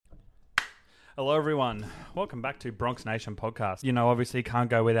Hello, everyone. Welcome back to Bronx Nation podcast. You know, obviously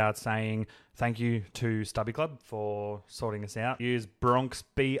can't go without saying thank you to Stubby Club for sorting us out. Use Bronx,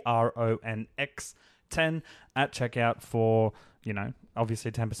 BRONX 10 at checkout for, you know,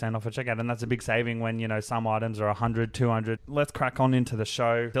 obviously 10% off at checkout. And that's a big saving when, you know, some items are 100, 200. Let's crack on into the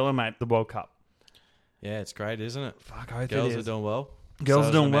show. Dylan, mate, the World Cup. Yeah, it's great, isn't it? Fuck, oath Girls it are is. doing well. Girls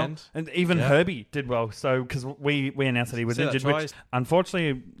So doing well. men's. And even Herbie did well. So, because we announced that he was See that injured, try? which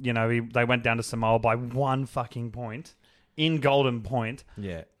unfortunately, you know, they went down to Samoa by one fucking point in Golden Point.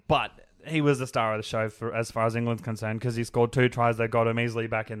 Yeah. But he was the star of the show for as far as England's concerned because he scored 2 tries that got him easily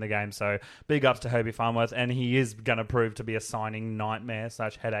back in the game. So big ups to Herbie Farnworth, and he is going to prove to be a signing nightmare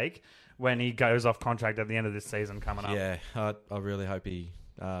 / headache when he goes off contract at the end of this season coming up. Yeah, I really hope he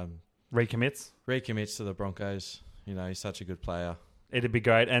Recommits. recommits to the Broncos. You know, he's such a good player. It'd be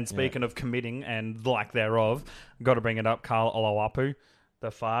great. And speaking of committing and lack thereof, got to bring it up, Carl Olawapu.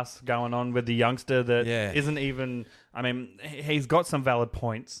 The farce going on with the youngster that isn't even... I mean, he's got some valid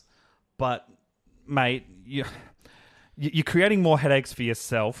points, but, mate, you're creating more headaches for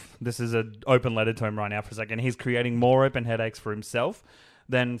yourself. This is an open letter to him right now for a second. He's creating more open headaches for himself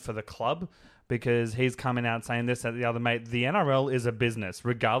than for the club because he's coming out saying this and the other. Mate, the NRL is a business,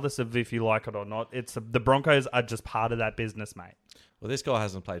 regardless of if you like it or not. The Broncos are just part of that business, mate. Well, this guy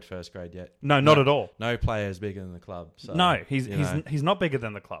hasn't played first grade yet. No, not at all. No player is bigger than the club. So, no, he's not bigger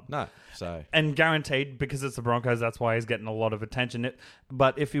than the club. No, so... And guaranteed, because it's the Broncos, that's why he's getting a lot of attention.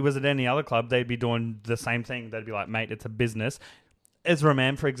 But if he was at any other club, they'd be doing the same thing. They'd be like, mate, it's a business. Ezra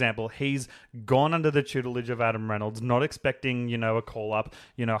Mann, for example, he's gone under the tutelage of Adam Reynolds, not expecting, you know, a call-up,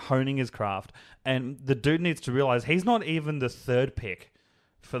 you know, honing his craft. And the dude needs to realize he's not even the third pick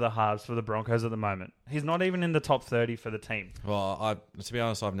for the halves for the Broncos at the moment. He's not even in the top 30 for the team. Well, to be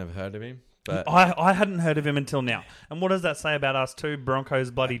honest, I've never heard of him. But I hadn't heard of him until now. And what does that say about us too,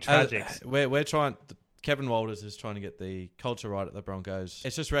 Broncos bloody tragics? We're trying... Kevin Walters is trying to get the culture right at the Broncos.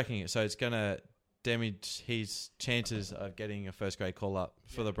 It's just wrecking it, so it's going to damage his chances of getting a first-grade call-up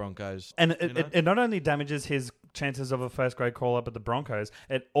for the Broncos. And it not only damages his chances of a first-grade call-up at the Broncos,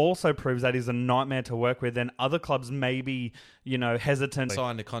 it also proves that he's a nightmare to work with, and other clubs may be, you know, hesitant.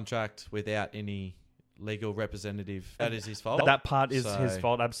 Signed a contract without any legal representative. That is his fault. That part is his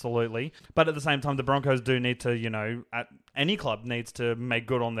fault, absolutely. But at the same time, the Broncos do need to, you know, any club needs to make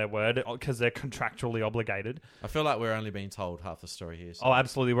good on their word because they're contractually obligated. I feel like we're only being told half the story here. So. Oh,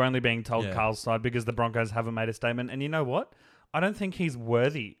 absolutely. We're only being told Carl's side because the Broncos haven't made a statement. And you know what? I don't think he's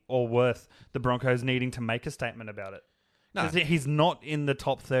worthy or worth the Broncos needing to make a statement about it. No. He's not in the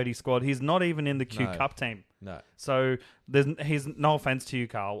top 30 squad. He's not even in the Q Cup team. No. So he's no offense to you,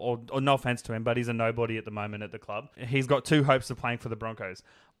 Carl, or no offense to him, but he's a nobody at the moment at the club. He's got 2 hopes of playing for the Broncos.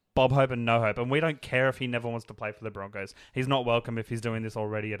 Bob Hope and No Hope. And we don't care if he never wants to play for the Broncos. He's not welcome if he's doing this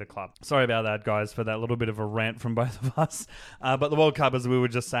already at a club. Sorry about that, guys, for that little bit of a rant from both of us. But the World Cup, as we were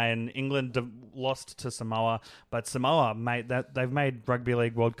just saying, England lost to Samoa. But Samoa, mate, they've made Rugby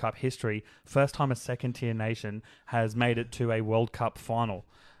League World Cup history. First time a second-tier nation has made it to a World Cup final.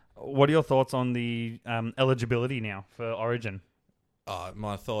 What are your thoughts on the eligibility now for Origin?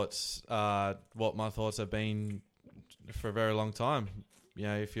 My thoughts are what my thoughts have been for a very long time. You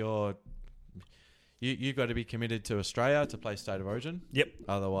know, if you've got to be committed to Australia to play State of Origin. Yep.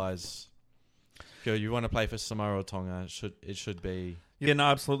 Otherwise, if you want to play for Samoa or Tonga, it should be. Yeah, no,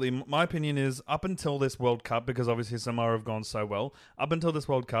 absolutely. My opinion is up until this World Cup, because obviously Samoa have gone so well, up until this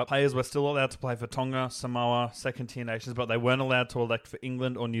World Cup, players were still allowed to play for Tonga, Samoa, second-tier nations, but they weren't allowed to elect for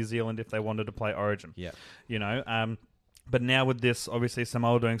England or New Zealand if they wanted to play Origin. Yeah. You know, but now with this, obviously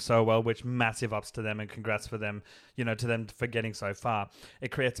Samoa doing so well, which massive ups to them and congrats for them, you know, to them for getting so far.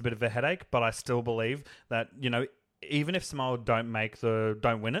 It creates a bit of a headache, but I still believe that, you know, even if Samoa don't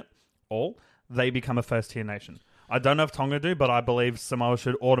win it all, they become a first-tier nation. I don't know if Tonga do, but I believe Samoa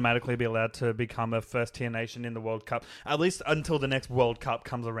should automatically be allowed to become a first-tier nation in the World Cup, at least until the next World Cup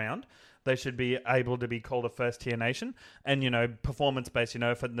comes around. They should be able to be called a first-tier nation. And, you know, performance-based, you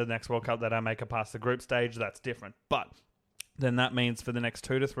know, for the next World Cup they don't make it past the group stage, that's different. But then that means for the next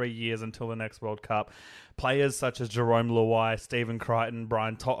 2 to 3 years until the next World Cup, players such as Jerome Luai, Stephen Crichton,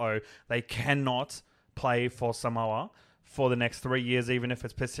 Brian To'o, they cannot play for Samoa for the next 3 years, even if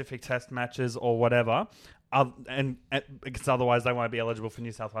it's Pacific Test matches or whatever. And because otherwise they won't be eligible for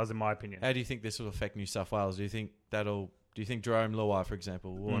New South Wales, in my opinion. How do you think this will affect New South Wales? Do you think Jerome Luai, for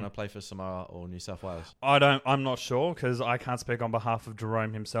example, will want to play for Samoa or New South Wales? I'm not sure because I can't speak on behalf of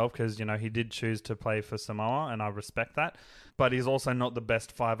Jerome himself because, you know, he did choose to play for Samoa and I respect that. But he's also not the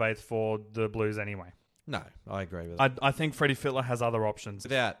best 5'8" for the Blues anyway. No, I agree with that. I think Freddie Fittler has other options.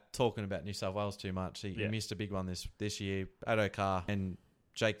 Without talking about New South Wales too much, he missed a big one this year. Addo Carr and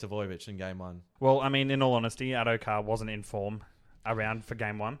Jake Tavoyevich in game 1. Well, I mean, in all honesty, Adokar wasn't in form around for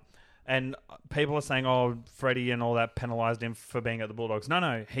game 1. And people are saying, oh, Freddie and all that penalised him for being at the Bulldogs.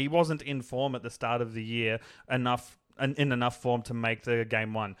 No, he wasn't in form at the start of the year in enough form to make the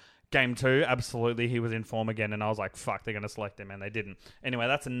game 1. Game 2, absolutely, he was in form again, and I was like, fuck, they're going to select him, and they didn't. Anyway,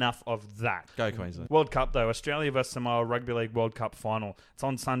 that's enough of that. Go Queensland. World Cup, though. Australia versus Samoa Rugby League World Cup final. It's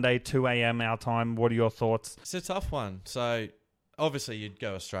on Sunday, 2 a.m. our time. What are your thoughts? It's a tough one. So, obviously, you'd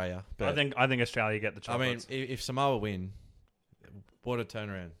go Australia. But I think Australia get the chocolates. I mean, if Samoa win, what a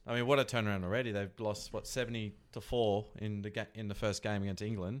turnaround. I mean, what a turnaround already. They've lost, 70-4 in the first game against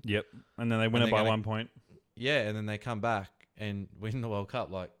England. Yep. And then they win it by 1 point. Yeah, and then they come back and win the World Cup.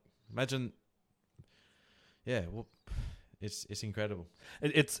 Like, imagine, well, it's incredible.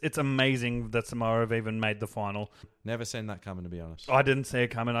 It's amazing that Samoa have even made the final. Never seen that coming, to be honest. I didn't see it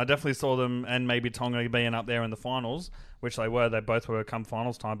coming. I definitely saw them and maybe Tonga being up there in the finals, which they were. They both were come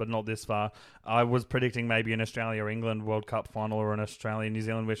finals time, but not this far. I was predicting maybe an Australia-England World Cup final or an Australia-New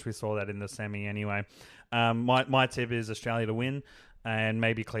Zealand, which we saw that in the semi anyway. My tip is Australia to win. And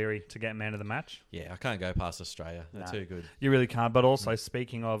maybe Cleary to get man of the match. Yeah, I can't go past Australia. They're too good. You really can't. But also,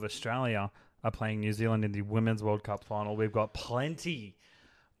 speaking of Australia, are playing New Zealand in the Women's World Cup final. We've got plenty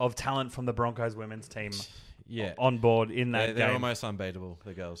of talent from the Broncos women's team on board in that game. They're almost unbeatable,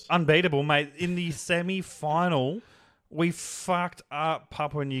 the girls. Unbeatable, mate. In the semi-final, we fucked up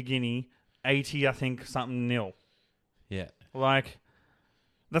Papua New Guinea 80, I think, something nil. Yeah. Like...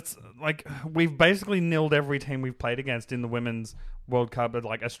 That's like we've basically nilled every team we've played against in the Women's World Cup, but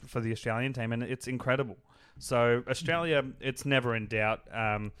like for the Australian team, and it's incredible. So Australia, it's never in doubt.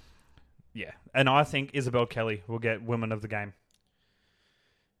 And I think Isabel Kelly will get Women of the Game.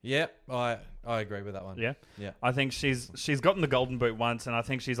 Yeah, I agree with that one. Yeah, yeah. I think she's gotten the Golden Boot once, and I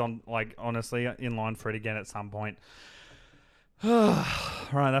think she's honestly in line for it again at some point.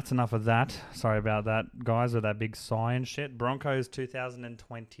 Right, that's enough of that. Sorry about that, guys, with that big sigh and shit. Broncos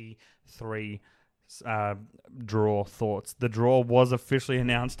 2023 draw thoughts. The draw was officially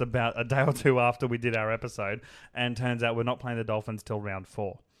announced about a day or two after we did our episode, and turns out we're not playing the Dolphins till round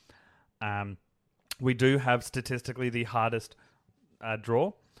 4. We do have statistically the hardest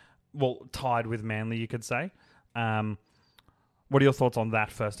draw. Well, tied with Manly, you could say. What are your thoughts on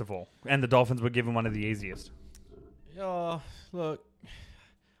that, first of all? And the Dolphins were given one of the easiest. Oh, look,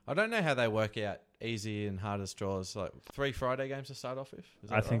 I don't know how they work out easy and hardest draws. Like 3 Friday games to start off with?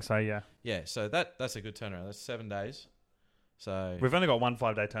 I think so, yeah. Yeah, so that's a good turnaround. That's 7 days. So we've only got one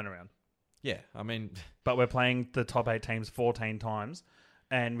 5-day turnaround. Yeah, I mean... But we're playing the top 8 teams 14 times,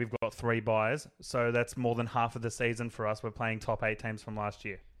 and we've got 3 buys, so that's more than half of the season for us. We're playing top 8 teams from last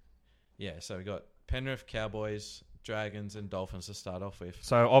year. Yeah, so we've got Penrith, Cowboys, Dragons, and Dolphins to start off with.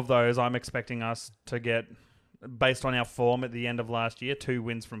 So of those, I'm expecting us to get... Based on our form at the end of last year, 2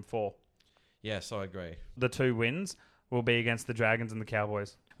 wins from 4. Yes, I agree. The 2 wins will be against the Dragons and the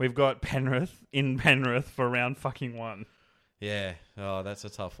Cowboys. We've got Penrith in Penrith for round fucking 1. Yeah. Oh, that's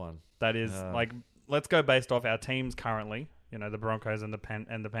a tough one. That is let's go based off our teams currently. You know, the Broncos and the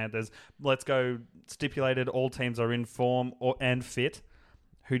Panthers. Let's go stipulated. All teams are in form and fit.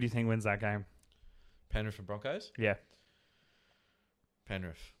 Who do you think wins that game? Penrith and Broncos? Yeah.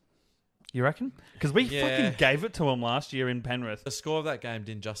 Penrith. You reckon? Because we fucking gave it to them last year in Penrith. The score of that game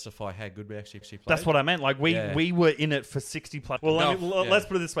didn't justify how good we actually played. That's what I meant. Like, we were in it for 60 plus. Well, let's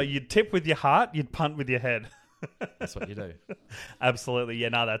put it this way. You'd tip with your heart, you'd punt with your head. That's what you do. Absolutely. Yeah,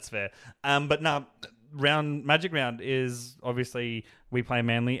 no, that's fair. But no, Magic Round is obviously we play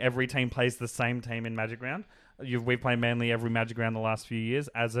Manly. Every team plays the same team in Magic Round. We play Manly every Magic Round the last few years,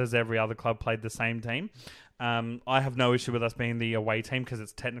 as has every other club played the same team. I have no issue with us being the away team because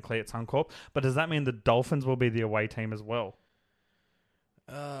it's technically at Suncorp. But does that mean the Dolphins will be the away team as well?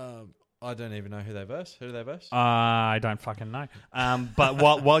 I don't even know who they verse. Who do they verse? I don't fucking know. But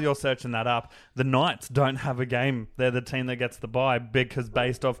while you're searching that up, the Knights don't have a game. They're the team that gets the bye because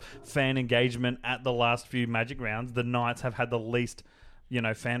based off fan engagement at the last few Magic Rounds, the Knights have had the least,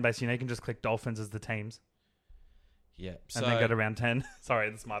 fan base. You can just click Dolphins as the teams. Yeah. And then go to round 10.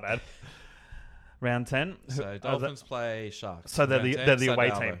 Sorry, that's my bad. Round 10. So Dolphins play Sharks. So they're the away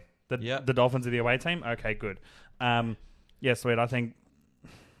team. The Dolphins are the away team? Okay, good. Yeah, sweet.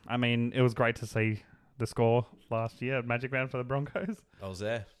 I mean, it was great to see the score last year at Magic Round for the Broncos. I was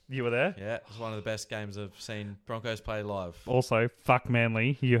there. You were there? Yeah, it was one of the best games I've seen Broncos play live. Also, fuck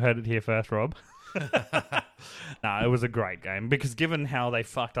Manly. You heard it here first, Rob. No, it was a great game because given how they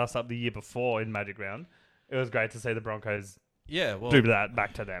fucked us up the year before in Magic Round, it was great to see the Broncos do that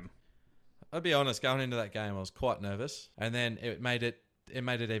back to them. I'll be honest, going into that game, I was quite nervous. And then it made it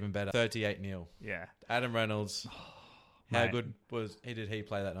even better. 38-0. Yeah. Adam Reynolds, How Mate. good did he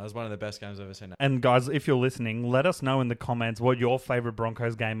play that night? It was one of the best games I've ever seen. And guys, if you're listening, let us know in the comments what your favourite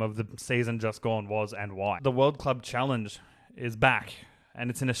Broncos game of the season just gone was and why. The World Club Challenge is back, and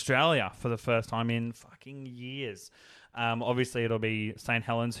it's in Australia for the first time in fucking years. Obviously, it'll be St.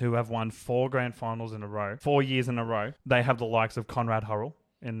 Helens, who have won 4 grand finals in a row, 4 years in a row. They have the likes of Conrad Hurrell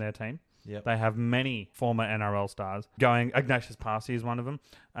in their team. Yep. They have many former NRL stars going. Ignatius Parsi is one of them,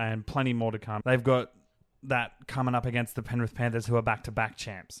 and plenty more to come. They've got that coming up against the Penrith Panthers, who are back-to-back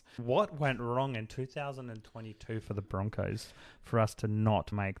champs. What went wrong in 2022 for the Broncos for us to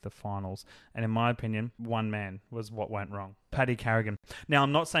not make the finals? And in my opinion, one man was what went wrong. Paddy Carrigan. Now,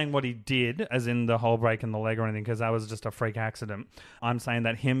 I'm not saying what he did, as in the whole break in the leg or anything, because that was just a freak accident. I'm saying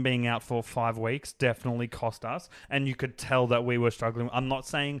that him being out for 5 weeks definitely cost us, and you could tell that we were struggling. I'm not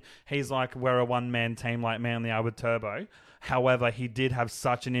saying he's like, we're a one-man team like Manly are with Turbo. However, he did have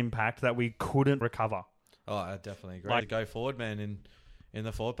such an impact that we couldn't recover. Oh, I definitely agree. Like, go forward, man, in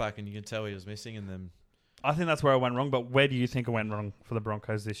the forward pack, and you can tell he was missing in them. I think that's where it went wrong, but where do you think it went wrong for the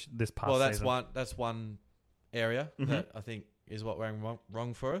Broncos this past season? Well, that's one area that I think is what went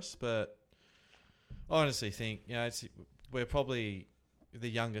wrong for us. But I honestly think, we're probably the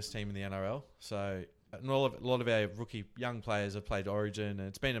youngest team in the NRL. So a lot of our rookie young players have played Origin, and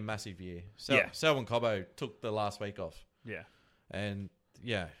it's been a massive year. Selwyn Cobbo took the last week off. Yeah. And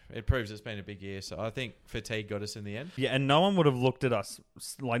it proves it's been a big year. So I think fatigue got us in the end. Yeah, and no one would have looked at us,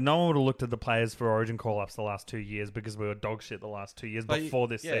 like no one would have looked at the players for Origin call-ups the last 2 years because we were dog shit the last 2 years before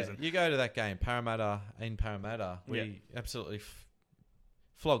this season. You go to that game, Parramatta, we absolutely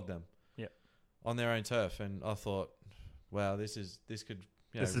flogged them on their own turf. And I thought, wow, this could...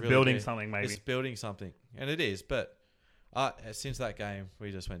 this is really building something, maybe. It's building something. And it is. But since that game,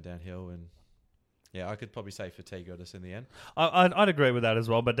 we just went downhill and... Yeah, I could probably say fatigue got us in the end. I'd agree with that as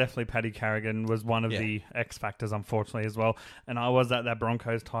well, but definitely Paddy Carrigan was one of the X factors, unfortunately, as well. And I was at that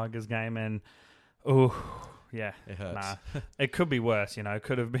Broncos-Tigers game, and it hurts. It could be worse, It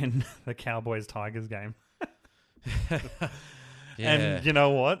could have been the Cowboys-Tigers game. And you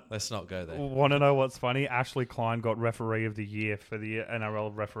know what? Let's not go there. Want to know what's funny? Ashley Klein got Referee of the Year for the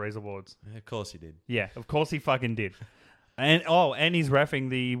NRL Referees Awards. Of course he did. Yeah, of course he fucking did. And he's reffing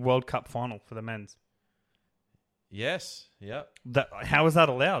the World Cup final for the men's. Yes. Yep. How is that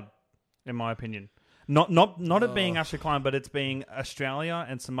allowed? In my opinion, not it being Ashley Klein, but it's being Australia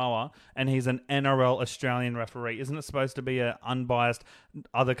and Samoa, and he's an NRL Australian referee. Isn't it supposed to be an unbiased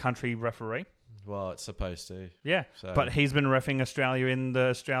other country referee? Well, it's supposed to. Yeah, but he's been reffing Australia in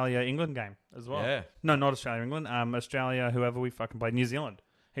the Australia-England game as well. Yeah. No, not Australia-England. Australia, whoever we fucking played, New Zealand.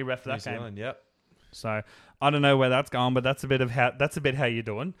 He reffed that game. New Zealand, yep. So I don't know where that's going, but that's a bit how you're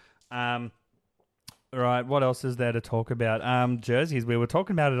doing. Right, what else is there to talk about? Jerseys. We were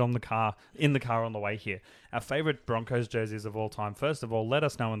talking about it in the car on the way here. Our favourite Broncos jerseys of all time. First of all, let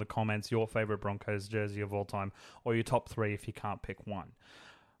us know in the comments your favourite Broncos jersey of all time, or your top 3 if you can't pick one.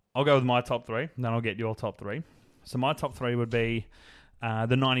 I'll go with my top 3, then I'll get your top 3. So my top 3 would be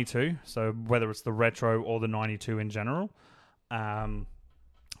the 92, so whether it's the retro or the 92 in general.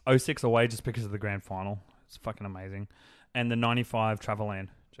 06 away just because of the grand final. It's fucking amazing. And the 95 Travelland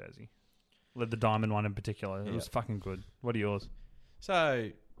jersey. The diamond one in particular. It was fucking good. What are yours?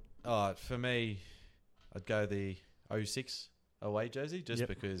 So, for me, I'd go the 06 away jersey just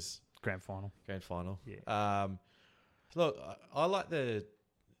because... Grand final. Yeah. Look, I like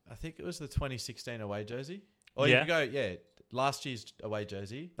I think it was the 2016 away jersey. Or you can go, last year's away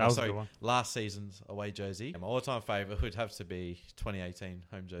jersey. That was a good one. Last season's away jersey. My all-time favourite would have to be 2018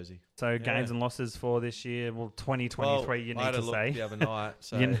 home jersey. So gains and losses for this year. Well, 2023 you need to say. The other night.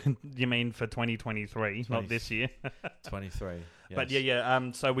 So you mean for 2023, not this year. 23. Yes.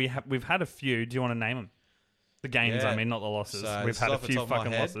 But so we've had a few. Do you want to name them? The gains, I mean, not the losses. So we've had a few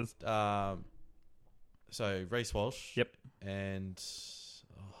fucking losses. So Reece Walsh. Yep. And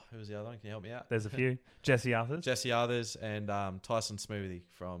who was the other one? Can you help me out? There's a few. Jesse Arthurs and Tyson Smoothie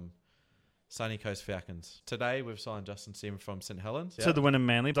from Sunny Coast Falcons. Today we've signed Justin Sim from St. Helens. To the win in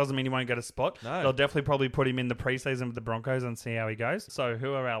Manly. Doesn't mean he won't get a spot. No. They'll definitely probably put him in the preseason with the Broncos and see how he goes. So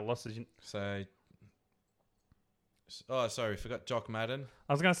who are our losses? Sorry, forgot Jock Madden.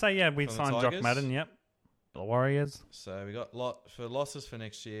 I was going to say, we signed Jock Madden, yep. The Warriors. So we got for losses for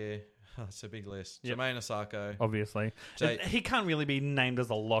next year. It's a big list. Yep. Jermaine Osako. Obviously. He can't really be named as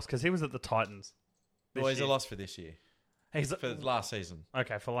a loss because he was at the Titans. Well, he's a loss for this year. He's for last season.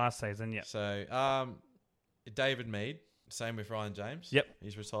 Okay, for last season, yeah. So, David Mead, same with Ryan James. Yep.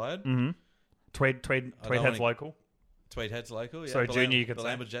 He's retired. Mm-hmm. Tweedhead's local. Tweedhead's local, yeah. So, Junior, you could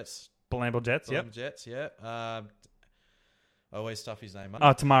say. Jets. Balambal Jets, yep. Jets, yeah. I always stuff his name up.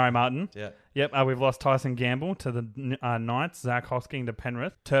 Oh, Tamari Martin. Yeah. Yep. We've lost Tyson Gamble to the Knights. Zach Hosking to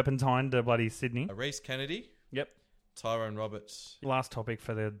Penrith. Turpentine to bloody Sydney. Reece Kennedy. Yep. Tyrone Roberts. Last topic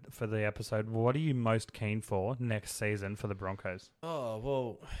for the episode. What are you most keen for next season for the Broncos? Oh,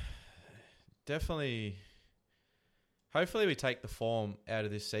 well, definitely. Hopefully we take the form out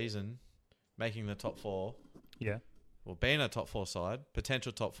of this season, making the top 4. Yeah. Well, being a top 4 side,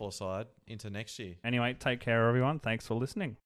 potential top 4 side into next year. Anyway, take care, everyone. Thanks for listening.